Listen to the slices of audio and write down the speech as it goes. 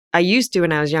I used to,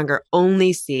 when I was younger,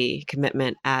 only see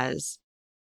commitment as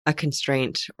a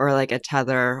constraint or like a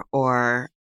tether or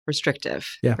restrictive,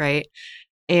 Yeah. right?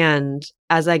 And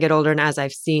as I get older and as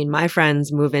I've seen my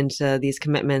friends move into these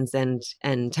commitments and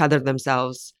tether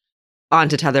themselves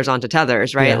onto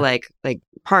tethers, right? Yeah. Like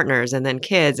partners and then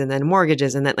kids and then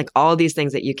mortgages and then like all these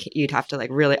things that you'd have to like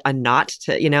really unknot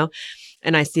to,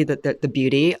 and I see that the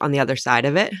beauty on the other side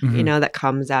of it, that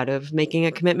comes out of making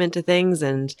a commitment to things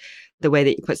and the way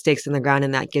that you put stakes in the ground,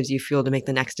 and that gives you fuel to make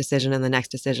the next decision and the next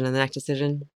decision and the next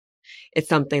decision. It's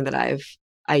something that I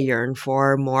yearn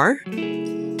for more.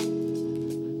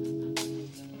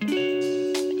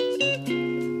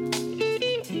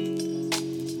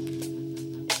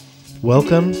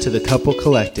 Welcome to the Couple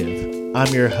Collective.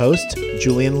 I'm your host,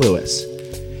 Julian Lewis.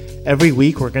 Every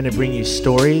week, we're going to bring you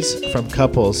stories from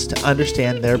couples to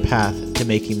understand their path to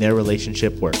making their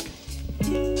relationship work.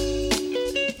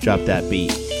 Drop that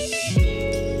beat.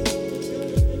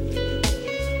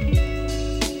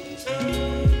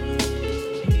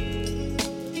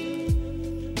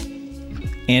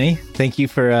 Annie, thank you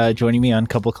for joining me on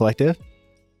Couple Collective.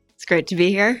 It's great to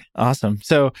be here. Awesome.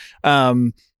 So,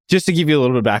 just to give you a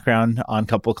little bit of background on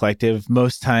Couple Collective,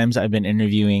 most times I've been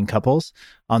interviewing couples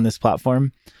on this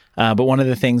platform. But one of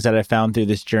the things that I found through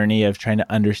this journey of trying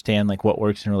to understand like what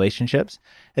works in relationships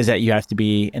is that you have to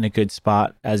be in a good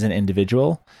spot as an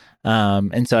individual.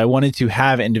 And so I wanted to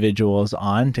have individuals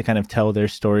on to kind of tell their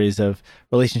stories of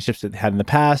relationships that they had in the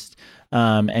past,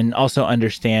 and also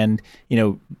understand,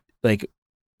 like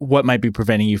what might be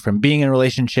preventing you from being in a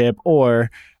relationship,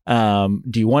 or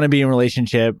do you want to be in a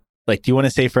relationship? Like, do you want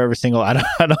to stay forever single? I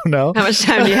don't know. How much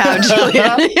time do you have, Julian?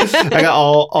 I got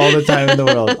all the time in the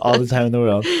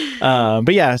world,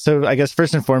 but yeah, so I guess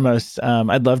first and foremost,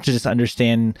 I'd love to just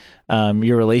understand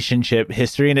your relationship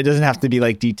history. And it doesn't have to be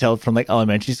like detailed from like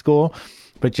elementary school,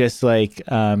 but just like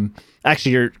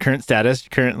actually your current status,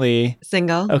 currently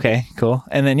single. Okay, cool.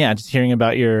 And then, yeah, just hearing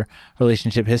about your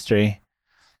relationship history.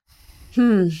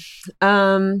 I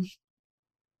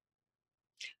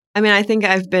think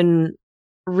I've been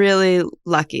really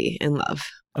lucky in love,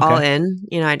 all in.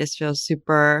 I just feel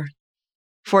super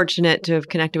fortunate to have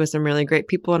connected with some really great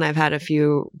people, and I've had a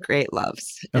few great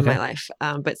loves in my life,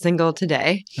 but single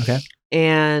today.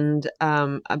 And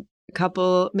a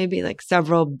couple, maybe like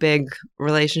several big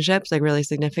relationships, like really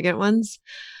significant ones.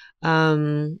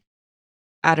 I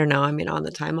don't know. On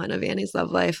the timeline of Annie's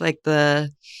love life, like I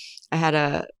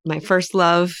had my first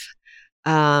love,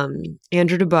 Andrew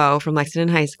DeBow from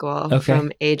Lexington High School,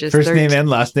 from ages first 13. name and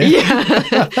last name.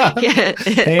 Yeah.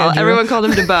 Hey, everyone called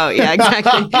him DeBow. Yeah,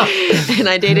 exactly. And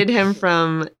I dated him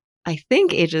from, I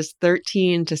think, ages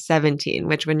 13 to 17,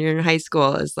 which when you're in high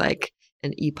school is like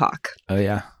an epoch. Oh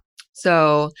yeah.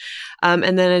 So,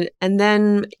 and then,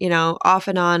 off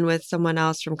and on with someone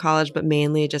else from college, but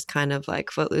mainly just kind of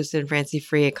like footloose and fancy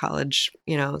free at college,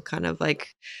 kind of like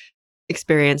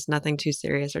experience, nothing too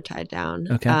serious or tied down.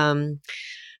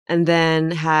 And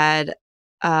then had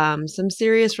some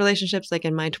serious relationships like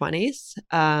in my 20s,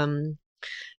 and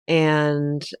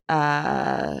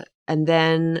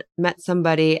then met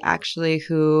somebody actually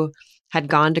who had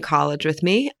gone to college with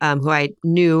me, who I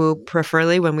knew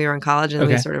peripherally when we were in college, and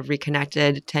we sort of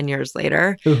reconnected 10 years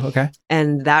later.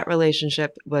 And that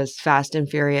relationship was fast and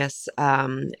furious.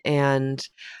 And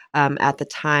at the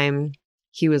time,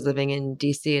 he was living in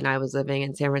DC and I was living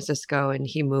in San Francisco, and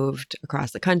he moved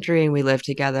across the country and we lived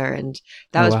together. And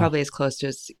that was probably as close to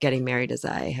us getting married as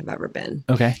I have ever been.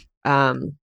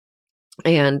 And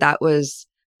that was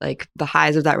like the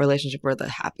highs of that relationship were the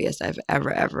happiest I've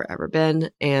ever been.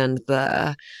 And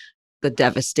the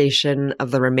devastation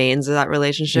of the remains of that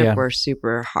relationship were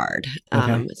super hard.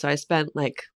 So I spent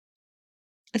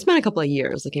a couple of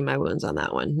years licking my wounds on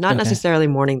that one. Not necessarily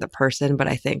mourning the person, but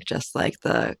I think just like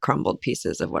the crumbled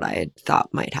pieces of what I had thought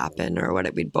might happen or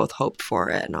what we'd both hoped for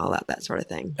it and all that sort of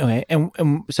thing. Okay. And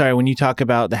sorry, when you talk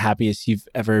about the happiest you've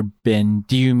ever been,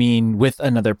 do you mean with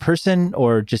another person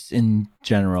or just in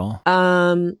general?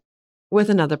 With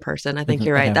another person. I think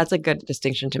you're right. That's a good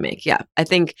distinction to make. Yeah. I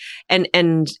think, and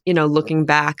looking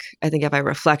back, I think if I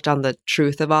reflect on the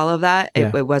truth of all of that,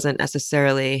 it wasn't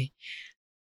necessarily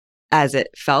as it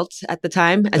felt at the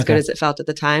time, as good as it felt at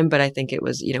the time. But I think it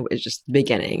was, it was just the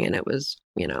beginning, and it was,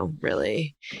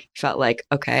 really felt like,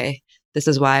 okay, this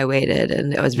is why I waited.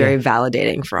 And it was very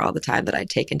validating for all the time that I'd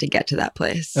taken to get to that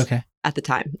place at the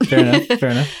time. Fair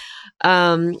enough.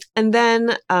 And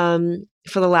then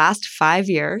for the last 5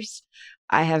 years,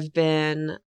 I have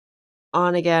been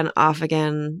on again, off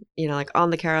again, like on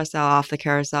the carousel, off the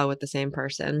carousel with the same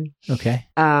person.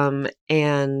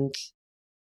 And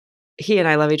he and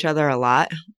I love each other a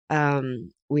lot.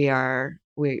 We are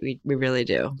We really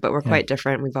do, but we're quite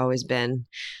different. We've always been.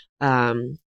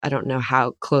 I don't know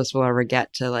how close we'll ever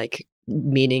get to like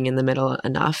meeting in the middle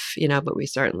enough, but we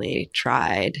certainly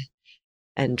tried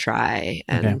and try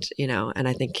and, and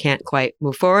I think can't quite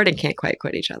move forward and can't quite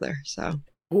quit each other. So,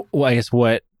 well, I guess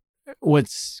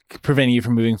what's preventing you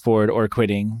from moving forward or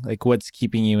quitting? Like what's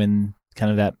keeping you in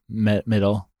kind of that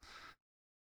middle?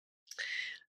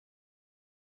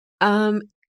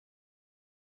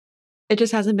 It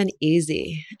just hasn't been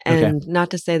easy. And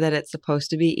not to say that it's supposed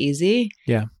to be easy.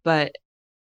 Yeah. But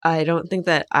I don't think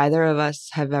that either of us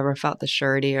have ever felt the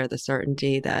surety or the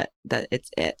certainty that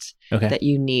it's that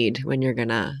you need when you're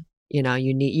gonna,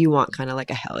 you want kind of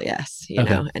like a hell yes,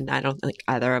 know, and I don't think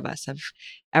either of us have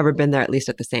ever been there, at least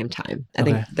at the same time. I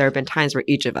think there have been times where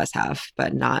each of us have,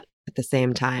 but not at the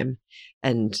same time.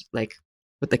 And like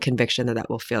with the conviction that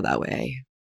will feel that way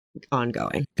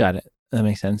ongoing. Got it. That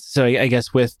makes sense. So I guess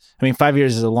 5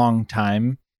 years is a long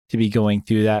time to be going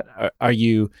through that. Are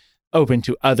you open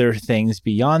to other things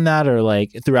beyond that or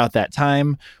like throughout that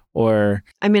time? Or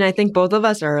I think both of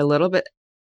us are a little bit,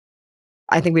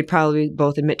 I think we'd probably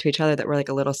both admit to each other that we're like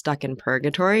a little stuck in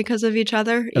purgatory because of each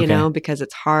other, because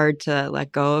it's hard to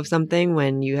let go of something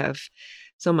when you have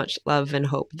so much love and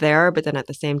hope there, but then at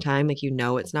the same time, like,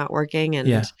 it's not working.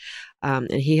 And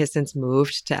and he has since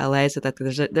moved to LA, so that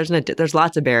there's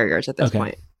lots of barriers at this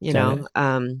point, know.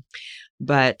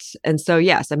 But, and so,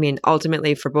 yes,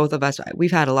 ultimately for both of us,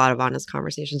 we've had a lot of honest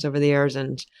conversations over the years,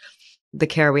 and the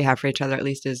care we have for each other, at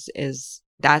least is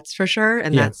that's for sure.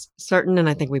 And that's certain. And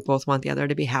I think we both want the other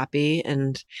to be happy.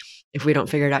 And if we don't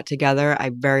figure it out together, I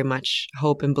very much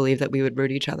hope and believe that we would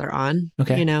root each other on,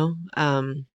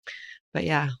 but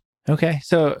yeah. Okay.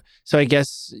 So I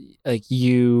guess like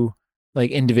you,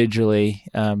 like individually,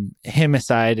 him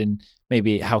aside and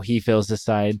maybe how he feels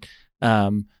aside,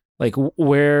 like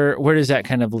where does that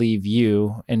kind of leave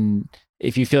you? And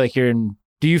if you feel like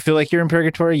do you feel like you're in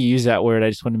purgatory? You use that word. I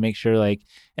just want to make sure, like,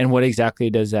 and what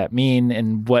exactly does that mean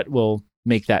and what will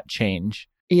make that change?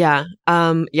 Yeah.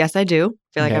 Yes, I do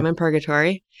feel like I'm in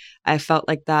purgatory. I felt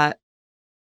like that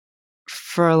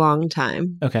for a long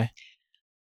time. Okay.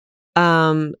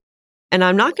 And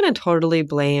I'm not going to totally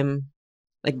blame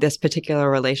like this particular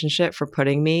relationship for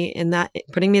putting me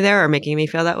there or making me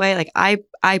feel that way. Like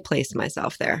I placed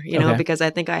myself there, because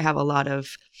I think I have a lot of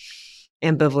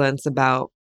ambivalence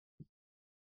about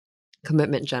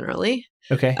commitment generally,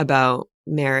 about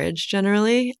marriage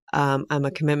generally. I'm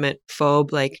a commitment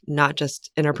phobe, like not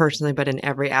just interpersonally, but in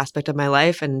every aspect of my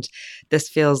life. And this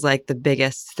feels like the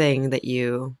biggest thing that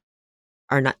you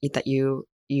are not, that you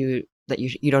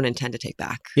don't intend to take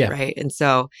back. Right. And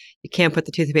so you can't put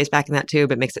the toothpaste back in that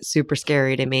tube. It makes it super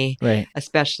scary to me, right?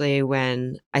 Especially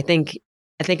when I think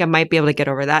I might be able to get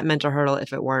over that mental hurdle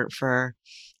if it weren't for,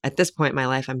 at this point in my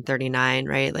life, I'm 39,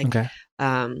 right? Like,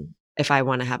 if I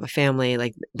want to have a family,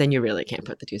 like, then you really can't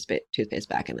put the toothpaste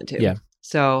back in the tube. Yeah.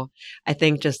 So I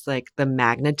think just like the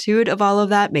magnitude of all of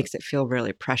that makes it feel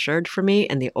really pressured for me.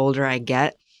 And the older I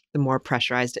get, the more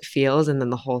pressurized it feels. And then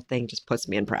the whole thing just puts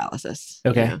me in paralysis.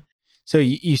 Okay. So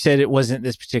you said it wasn't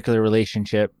this particular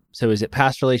relationship. So is it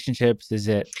past relationships? Is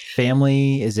it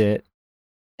family? Is it?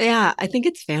 Yeah, I think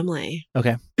it's family.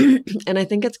 Okay. And I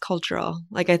think it's cultural.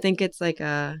 Like, I think it's like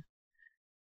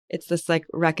it's this like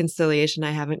reconciliation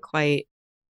I haven't quite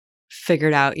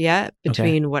figured out yet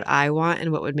between what I want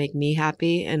and what would make me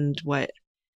happy and what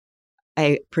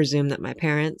I presume that my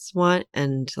parents want,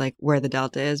 and like where the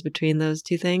delta is between those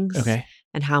two things. Okay.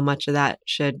 And how much of that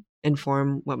should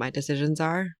inform what my decisions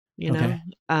are, know?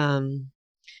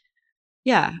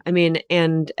 Yeah.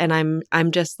 And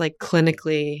I'm just like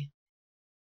clinically,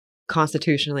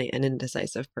 constitutionally an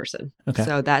indecisive person. Okay.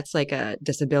 So that's like a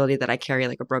disability that I carry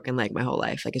like a broken leg my whole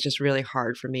life. Like, it's just really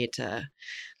hard for me to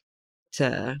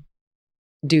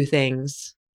do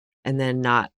things and then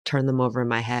not turn them over in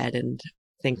my head and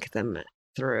think them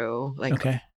through like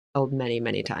many,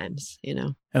 many times,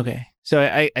 Okay. So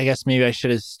I guess maybe I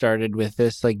should have started with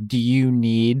this. Like, do you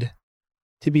need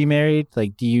to be married?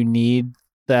 Like, do you need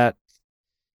that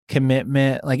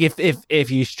commitment? Like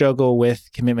if you struggle with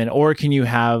commitment, or can you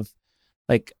have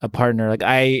like a partner? Like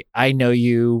I know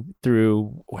you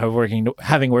through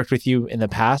having worked with you in the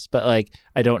past, but like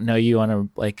I don't know you on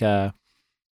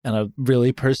a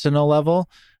really personal level,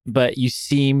 but you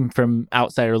seem from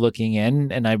outsider looking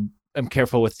in, and I'm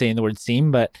careful with saying the word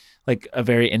seem, but like a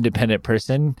very independent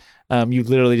person. You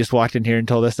literally just walked in here and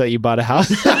told us that you bought a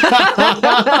house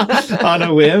on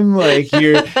a whim. Like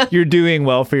you're doing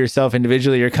well for yourself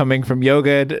individually. You're coming from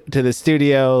yoga to the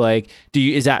studio. Like,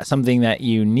 is that something that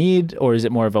you need, or is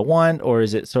it more of a want, or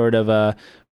is it sort of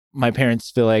my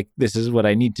parents feel like this is what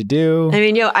I need to do? I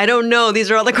mean, I don't know.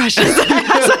 These are all the questions that I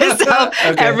ask myself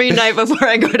every night before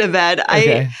I go to bed.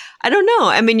 I don't know.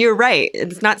 I mean, you're right.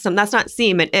 It's not that's not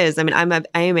seem. It is. I mean,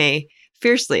 I am a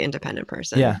fiercely independent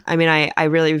person. Yeah. I mean, I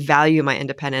really value my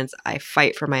independence. I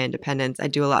fight for my independence. I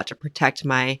do a lot to protect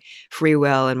my free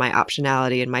will and my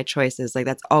optionality and my choices. Like,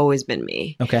 that's always been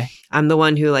me. Okay. I'm the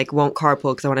one who like won't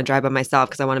carpool because I want to drive by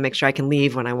myself because I want to make sure I can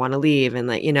leave when I want to leave, and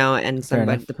like, and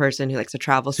somebody, the person who likes to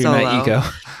travel so solo. You're not eco.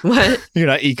 What? You're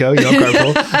not eco. You don't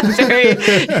carpool.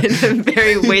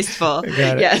 very wasteful.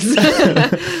 Got it. Yes.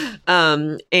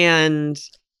 And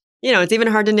it's even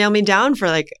hard to nail me down for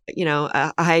like,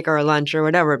 a hike or a lunch or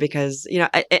whatever, because, you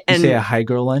say a high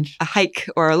girl lunch? A hike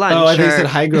or a lunch. Oh, I think you said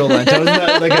high girl lunch. That was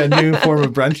not like a new form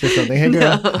of brunch or something. Hey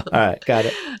girl. No. All right. Got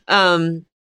it.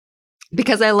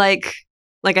 Because I like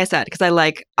I said, because I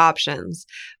like options.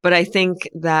 But I think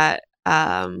that,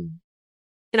 as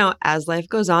life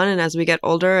goes on and as we get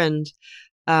older and,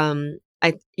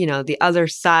 the other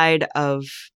side of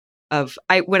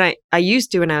when I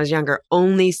used to, when I was younger,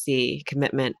 only see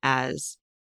commitment as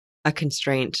a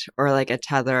constraint or like a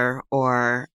tether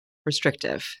or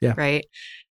restrictive, right?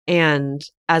 And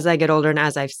as I get older and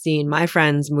as I've seen my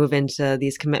friends move into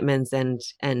these commitments and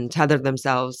tether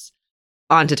themselves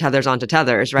onto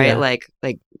tethers, right? Yeah. Like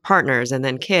partners and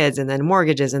then kids and then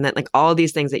mortgages and then like all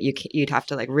these things that you'd have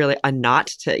to like really unknot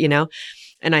to,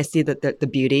 And I see that the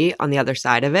beauty on the other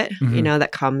side of it,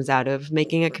 that comes out of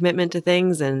making a commitment to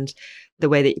things and the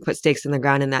way that you put stakes in the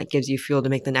ground, and that gives you fuel to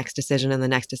make the next decision and the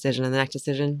next decision and the next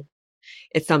decision.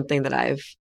 It's something that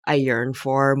I yearn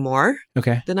for more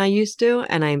than I used to.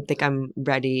 And I think I'm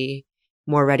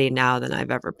more ready now than I've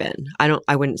ever been.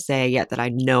 I wouldn't say yet that I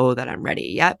know that I'm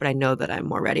ready yet, but I know that I'm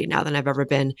more ready now than I've ever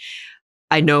been.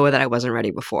 I know that I wasn't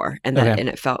ready before, and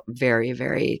it felt very,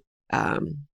 very,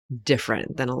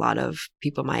 different than a lot of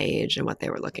people my age and what they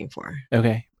were looking for.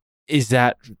 Okay. Is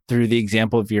that through the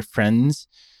example of your friends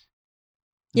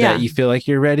that you feel like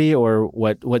you're ready, or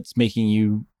what's making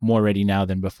you more ready now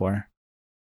than before?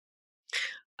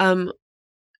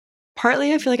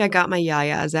 Partly I feel like I got my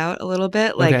yayas out a little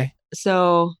bit. Like,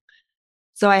 so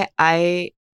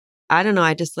I don't know.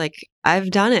 I just like, I've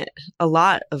done it a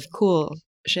lot of cool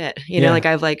shit, like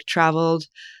I've like traveled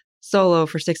solo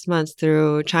for 6 months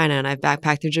through China, and I've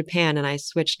backpacked through Japan, and I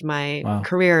switched my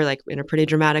career like in a pretty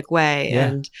dramatic way.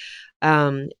 And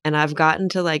I've gotten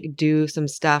to like do some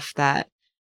stuff that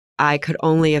I could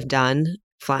only have done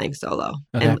flying solo,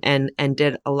 and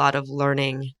did a lot of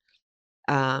learning,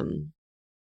 and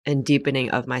deepening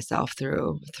of myself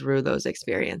through those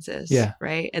experiences. Yeah.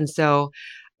 Right. And so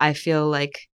I feel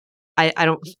like I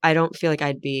don't feel like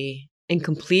I'd be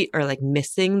incomplete or like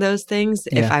missing those things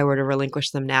if I were to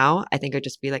relinquish them now. I think it'd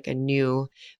just be like a new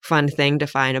fun thing to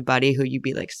find a buddy who you'd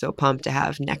be like so pumped to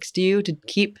have next to you to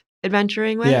keep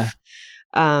adventuring with. Yeah.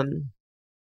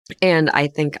 And I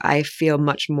think I feel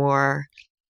much more,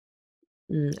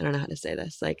 I don't know how to say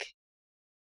this, like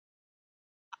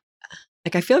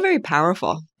I feel very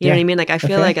powerful. You know what I mean? Like I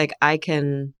feel like I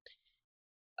can,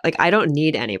 like I don't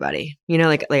need anybody,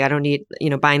 like I don't need,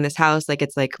 buying this house. Like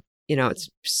it's like, it's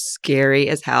scary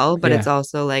as hell, but it's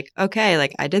also like, okay,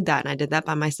 like I did that, and I did that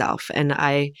by myself, and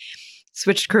I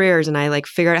switched careers, and I like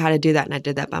figured out how to do that, and I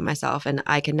did that by myself, and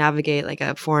I can navigate like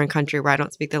a foreign country where I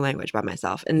don't speak the language by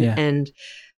myself, and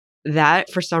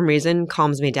that for some reason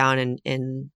calms me down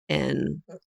in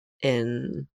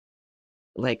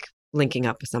like linking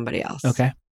up with somebody else.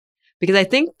 Okay, because I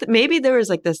think that maybe there was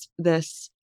like this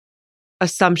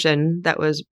assumption that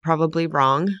was probably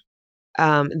wrong,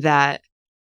 that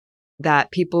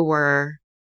people were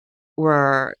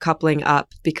coupling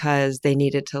up because they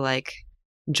needed to like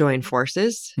join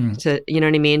forces to, you know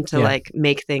what I mean? To like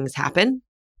make things happen.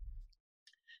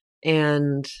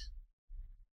 And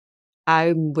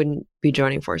I wouldn't be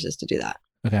joining forces to do that.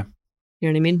 Okay. You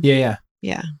know what I mean? Yeah.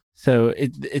 Yeah. So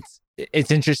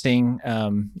it's interesting.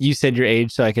 You said your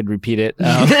age, so I could repeat it.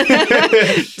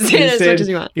 Say it as much as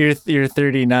you want. You're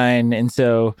 39. And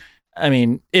so, I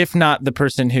mean, if not the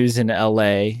person who's in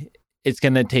LA, it's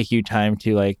going to take you time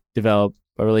to like develop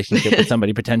a relationship with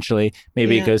somebody potentially.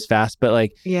 Maybe it goes fast, but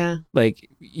like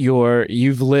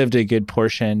you've lived a good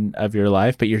portion of your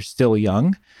life, but you're still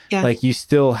young. Yeah. Like you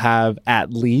still have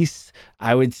at least,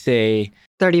 I would say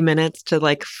 30 minutes to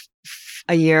like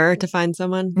a year to find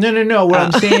someone. No. What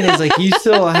I'm saying is like you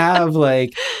still have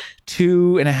like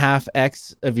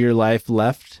 2.5x of your life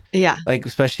left. Yeah. Like,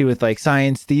 especially with like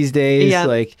science these days,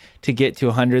 like to get to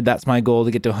 100, that's my goal,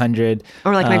 to get to 100.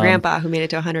 Or like my grandpa who made it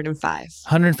to 105.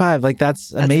 105, like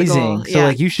that's amazing. So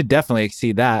like you should definitely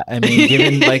exceed that. I mean,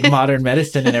 given like modern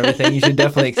medicine and everything, you should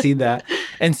definitely exceed that.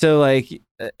 And so like,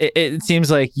 it seems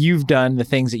like you've done the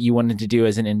things that you wanted to do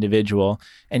as an individual,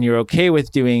 and you're okay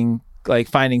with doing, like,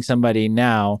 finding somebody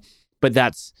now, but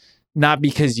that's not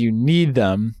because you need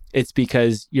them. It's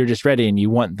because you're just ready and you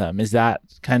want them. Is that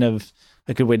kind of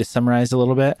a good way to summarize a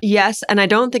little bit? Yes. And I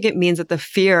don't think it means that the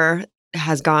fear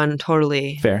has gone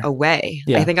totally away.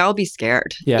 Yeah. I think I'll be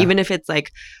scared. Yeah. Even if it's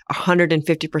like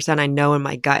 150% I know in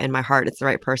my gut and my heart it's the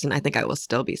right person, I think I will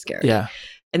still be scared. Yeah.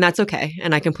 And that's okay.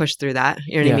 And I can push through that.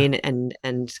 You know what I mean?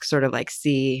 And sort of like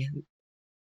see,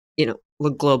 you know,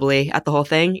 look globally at the whole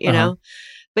thing, you know?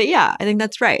 But yeah, I think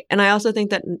that's right. And I also think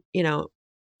that, you know,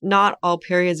 not all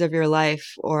periods of your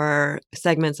life or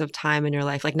segments of time in your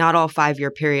life, like not all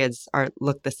 5-year periods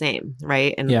look the same,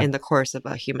 right? In the course of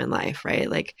a human life, right?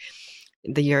 Like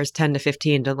the years 10 to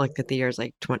 15 don't look at the years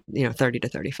like 30 to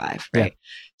 35, right? Yeah.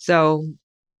 So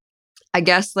I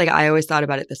guess like I always thought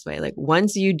about it this way, like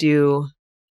once you do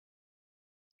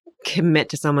commit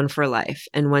to someone for life,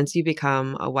 and once you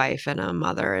become a wife and a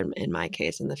mother, in my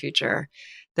case, in the future,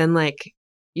 then like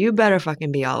you better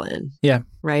fucking be all in. Yeah.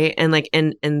 Right. And like,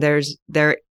 and there's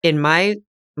in my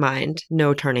mind,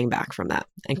 no turning back from that.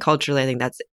 And culturally, I think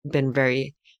that's been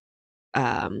very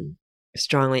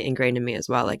strongly ingrained in me as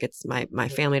well. Like it's my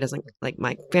family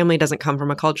doesn't come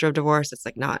from a culture of divorce. It's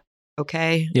like not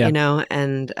okay, you know,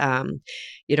 and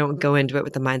you don't go into it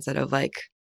with the mindset of like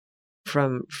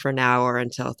for now or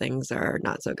until things are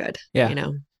not so good, you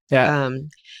know? Yeah.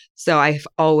 So I've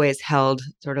always held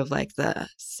sort of like the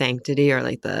sanctity or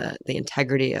like the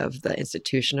integrity of the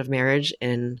institution of marriage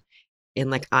in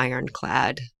like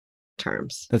ironclad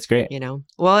terms. That's great. You know,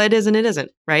 well, it is and it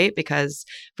isn't, right? Because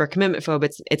for commitment phobe,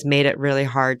 it's made it really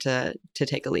hard to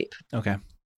take a leap. Okay,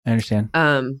 I understand.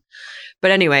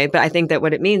 But anyway, I think that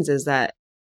what it means is that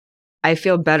I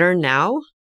feel better now.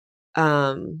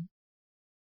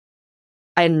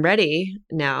 I'm ready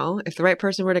now. If the right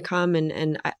person were to come,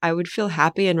 and I would feel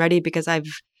happy and ready because I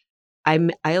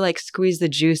like squeezed the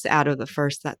juice out of the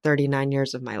first 39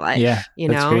 years of my life. Yeah, you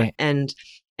know, great. And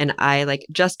I like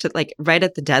just to like right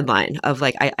at the deadline of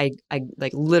like I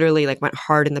like literally like went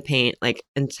hard in the paint like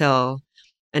until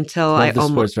I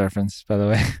almost sports reference, by the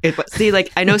way. See,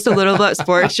 like I know so little about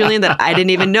sports, Julian, that I didn't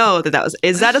even know that was.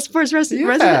 Is that a sports reference?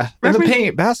 Yeah, in the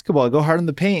paint, basketball. Go hard in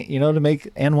the paint, you know, to make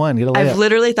and one get a layup. I've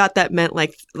literally thought that meant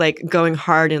like going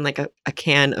hard in like a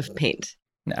can of paint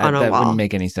on a that wall. Wouldn't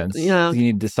make any sense. You know? You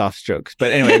need the soft strokes.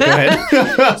 But anyway, go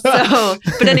ahead.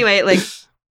 But anyway, like,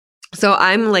 so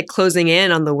I'm like closing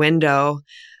in on the window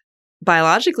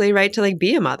biologically, right, to like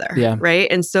be a mother, right,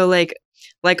 and so like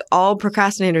all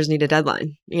procrastinators need a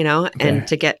deadline, you know, and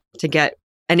to get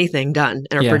anything done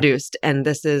or produced. And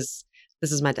this is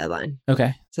my deadline.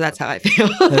 Okay. So that's how I feel.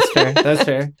 That's fair. That's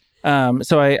fair.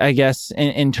 So I guess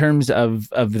in terms of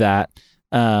that,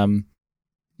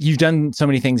 you've done so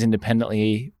many things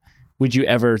independently. Would you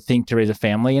ever think to raise a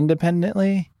family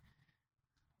independently?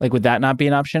 Like, would that not be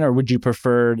an option, or would you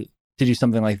prefer to do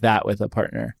something like that with a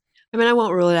partner? I mean, I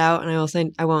won't rule it out, and I will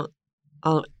say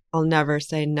I'll never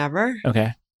say never.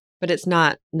 Okay. But it's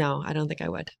not, no, I don't think I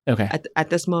would. Okay. At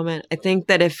this moment, I think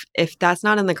that if that's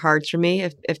not in the cards for me,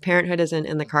 if parenthood isn't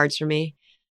in the cards for me,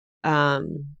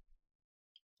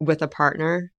 with a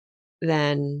partner,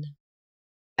 then,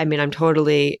 I mean, I'm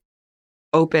totally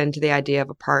open to the idea of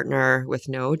a partner with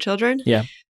no children. Yeah.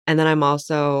 And then I'm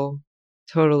also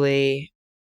totally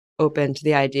open to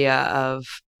the idea of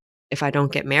if I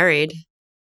don't get married,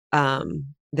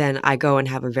 then I go and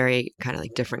have a very kind of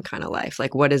like different kind of life.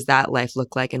 Like, what does that life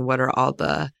look like? And what are all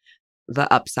the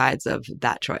upsides of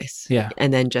that choice? Yeah.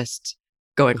 And then just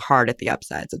going hard at the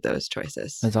upsides of those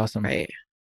choices. That's awesome. Right.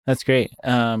 That's great.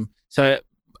 So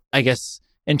I guess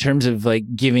in terms of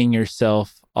like giving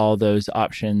yourself all those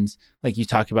options, like you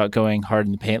talk about going hard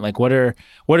in the paint, like what are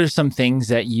some things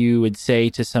that you would say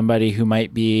to somebody who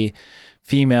might be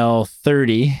female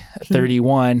 30,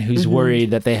 31, who's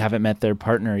worried that they haven't met their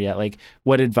partner yet? Like,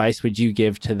 what advice would you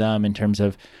give to them in terms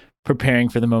of preparing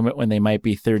for the moment when they might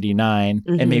be 39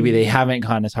 and maybe they haven't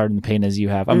gone as hard in the paint as you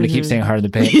have? I'm going to keep saying hard in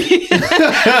the paint.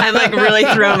 I'm like really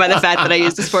thrown by the fact that I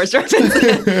used a sports reference.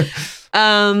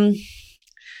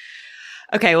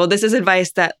 Okay, well, this is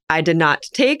advice that I did not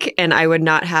take and I would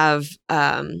not have,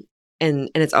 and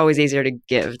it's always easier to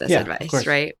give this advice,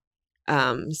 right?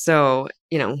 So,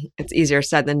 you know, it's easier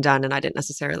said than done, and I didn't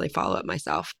necessarily follow it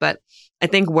myself. But I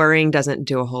think worrying doesn't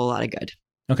do a whole lot of good.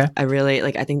 Okay. I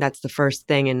think that's the first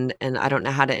thing. And I don't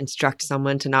know how to instruct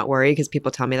someone to not worry because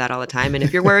people tell me that all the time. And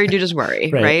if you're worried, you just worry,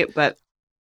 right? But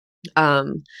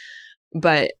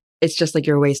it's just like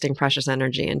you're wasting precious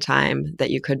energy and time that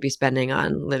you could be spending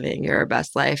on living your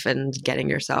best life and getting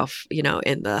yourself, you know,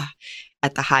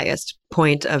 at the highest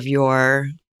point of your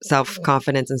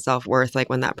self-confidence and self-worth like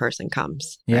when that person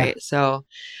comes. Yeah. Right. So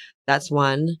that's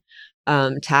one.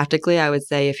 Tactically, I would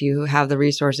say if you have the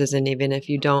resources, and even if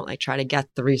you don't, like try to get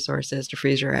the resources to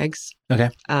freeze your eggs. Okay.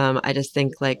 I just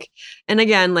think like, and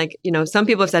again, like, some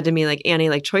people have said to me like, Annie,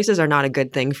 like choices are not a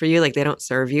good thing for you. Like they don't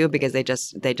serve you because they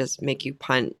just make you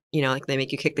punt, like they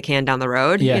make you kick the can down the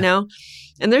road, and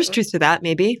there's truth to that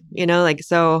maybe, like,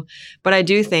 so, but I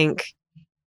do think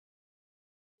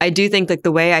like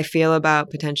the way I feel about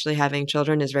potentially having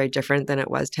children is very different than it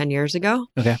was 10 years ago.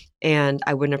 Okay. And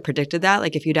I wouldn't have predicted that.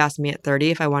 Like if you'd asked me at 30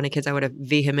 if I wanted kids, I would have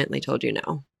vehemently told you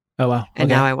no. Oh, wow. And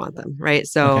now I want them. Right.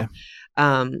 So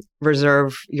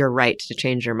reserve your right to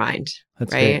change your mind.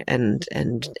 That's right. great.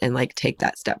 And like take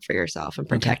that step for yourself and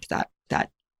protect that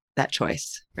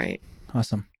choice. Right.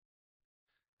 Awesome.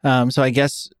 So I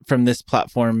guess from this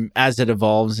platform, as it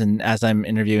evolves and as I'm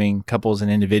interviewing couples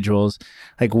and individuals,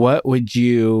 like what would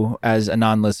you, as a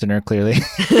non-listener, clearly,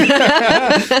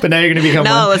 but now you're going to become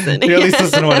one. Listen. You at least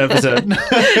listen to one episode.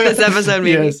 This episode,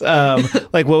 maybe. Yes.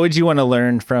 Like what would you want to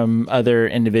learn from other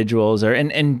individuals,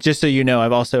 and just so you know,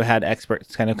 I've also had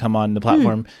experts kind of come on the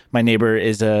platform. My neighbor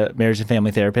is a marriage and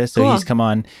family therapist, so he's come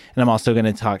on, and I'm also going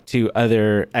to talk to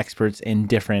other experts in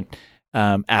different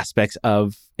aspects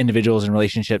of individuals and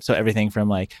relationships. So everything from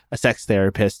like a sex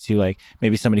therapist to like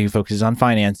maybe somebody who focuses on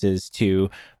finances to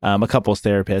a couples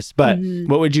therapist. But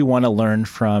what would you want to learn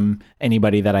from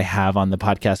anybody that I have on the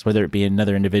podcast, whether it be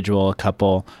another individual, a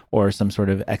couple, or some sort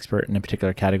of expert in a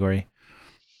particular category?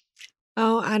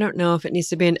 Oh, I don't know if it needs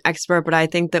to be an expert, but I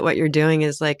think that what you're doing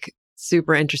is like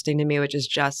super interesting to me, which is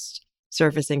just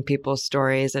surfacing people's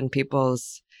stories and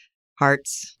people's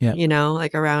hearts,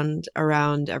 like around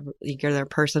their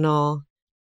personal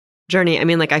journey. I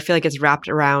mean, like, I feel like it's wrapped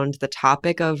around the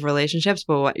topic of relationships,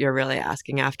 but what you're really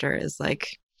asking after is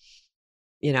like,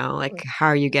 like how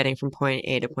are you getting from point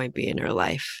A to point B in your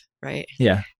life? Right.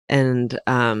 Yeah. And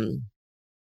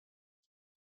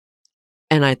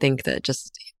I think that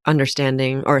just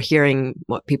understanding or hearing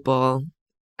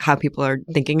how people are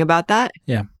thinking about that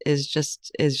is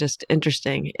just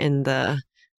interesting in the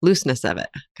looseness of it,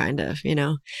 kind of, I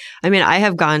mean,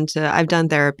 I've done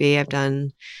therapy, I've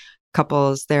done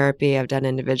couples therapy, I've done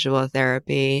individual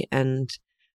therapy, and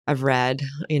I've read,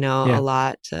 a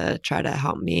lot to try to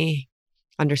help me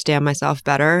understand myself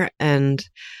better. And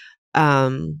I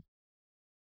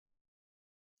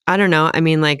don't know. I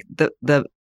mean, like the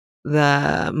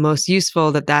most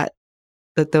useful that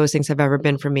those things have ever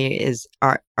been for me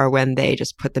are when they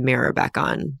just put the mirror back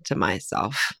on to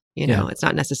myself. It's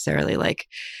not necessarily like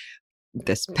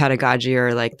this pedagogy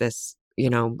or like this,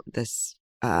 this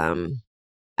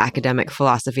academic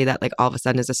philosophy that like all of a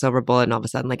sudden is a silver bullet and all of a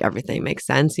sudden like everything makes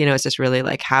sense. It's just really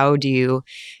like, how do you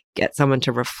get someone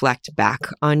to reflect back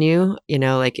on you,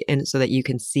 like, and so that you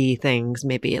can see things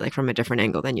maybe like from a different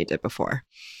angle than you did before.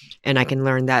 And I can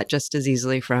learn that just as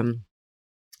easily from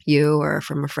you or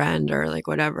from a friend or like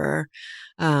whatever,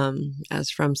 as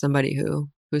from somebody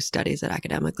who studies it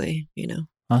academically,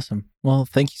 Awesome. Well,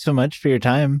 thank you so much for your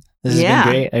time. This has been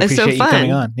great. I appreciate you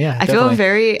coming on. Yeah, I feel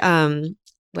very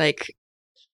like,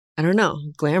 I don't know,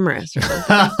 glamorous or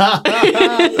something.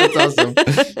 That's awesome.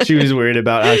 She was worried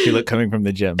about how she looked coming from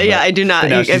the gym. Yeah, I do not.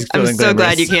 I'm so glamorous.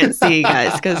 glad you can't see,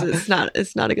 guys, because it's not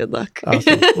a good look.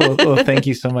 Awesome. Well, thank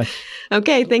you so much.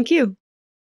 Okay, thank you.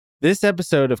 This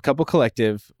episode of Couple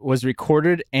Collective was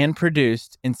recorded and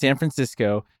produced in San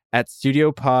Francisco at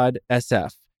Studio Pod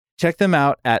SF. Check them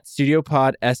out at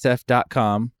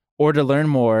studiopodsf.com, or to learn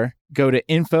more, go to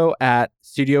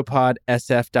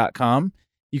info@studiopodsf.com.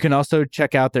 You can also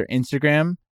check out their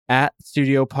Instagram at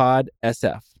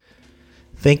studiopodsf.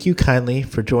 Thank you kindly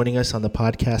for joining us on the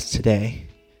podcast today.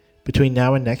 Between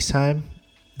now and next time,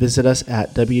 visit us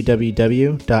at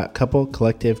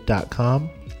www.couplecollective.com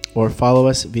or follow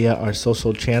us via our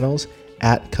social channels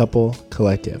at Couple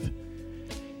Collective.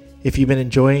 If you've been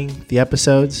enjoying the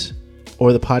episodes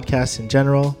or the podcast in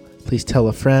general, please tell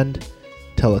a friend,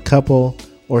 tell a couple,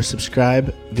 or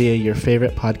subscribe via your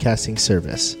favorite podcasting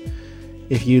service.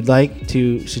 If you'd like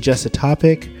to suggest a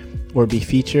topic or be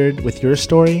featured with your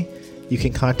story, you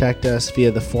can contact us via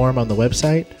the form on the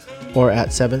website or at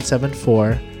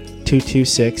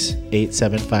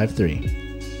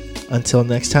 774-226-8753. Until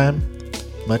next time,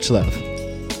 much love.